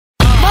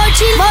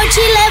Vou te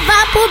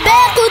levar pro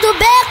beco, do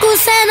beco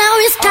cê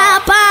não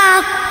escapa.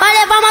 Vai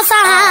levar uma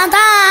sarrada,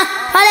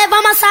 vai levar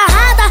uma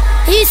sarrada.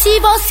 E se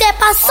você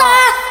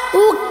passar,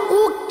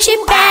 o te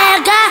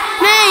pega.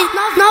 Vem,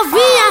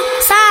 novinha,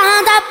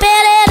 sarranda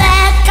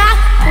perereca.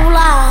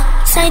 Pula,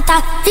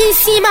 senta em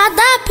cima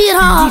da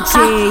piroca.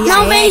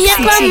 Não vem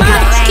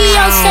reclamar que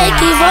eu sei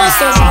que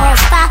você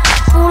gosta.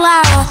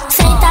 Pula,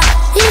 senta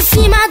em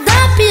cima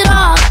da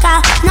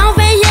piroca. Não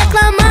vem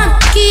reclamar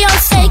que eu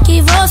sei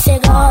que você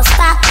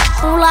gosta.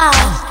 Pula,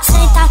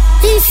 senta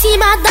em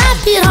cima da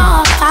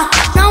piroca.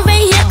 Não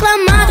vem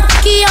reclamar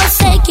que eu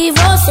sei que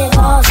você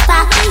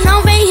gosta.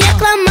 Não vem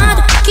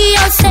reclamar que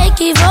eu sei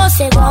que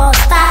você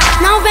gosta.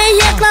 Não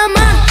vem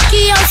reclamar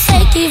que eu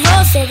sei que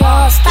você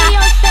gosta.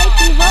 Eu sei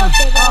que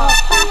você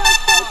gosta.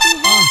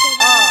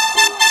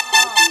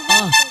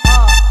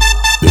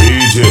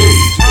 DJ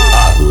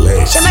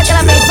Alex. Chama que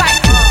ela vem,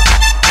 vai.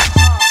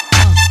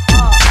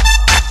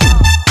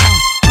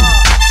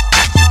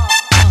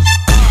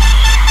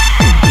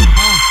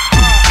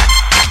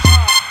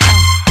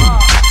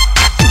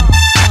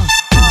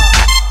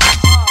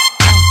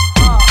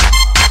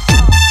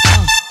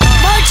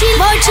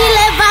 Vou te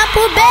levar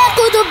pro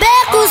beco, do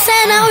beco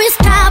cê não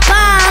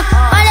escapa.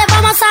 Vai levar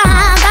uma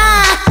sarrada,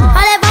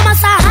 vai levar uma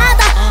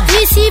sarrada.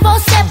 E se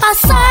você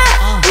passar,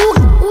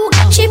 o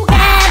te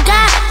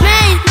pega.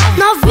 Vem,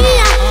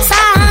 novinha,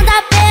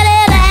 sarranda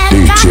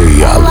perereca.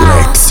 DJ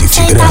Alex.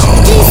 Senta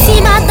em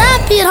cima da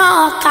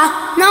piroca.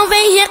 Não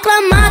vem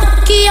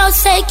reclamar que eu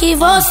sei que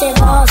você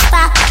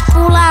gosta.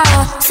 Pula,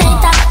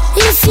 senta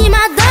em cima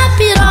da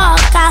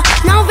piroca.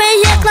 Não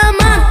vem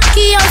reclamar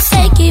que eu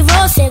sei que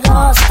você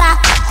gosta.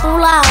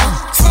 Pula,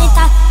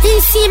 senta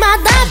em cima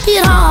da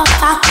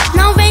piroca.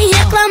 Não vem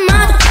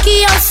reclamar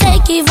que eu sei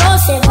que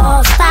você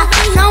gosta.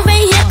 Não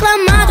vem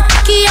reclamar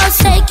que eu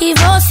sei que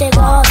você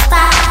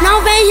gosta.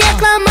 Não vem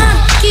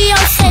reclamar que eu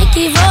sei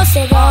que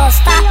você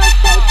gosta. Eu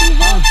sei que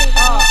você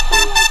gosta.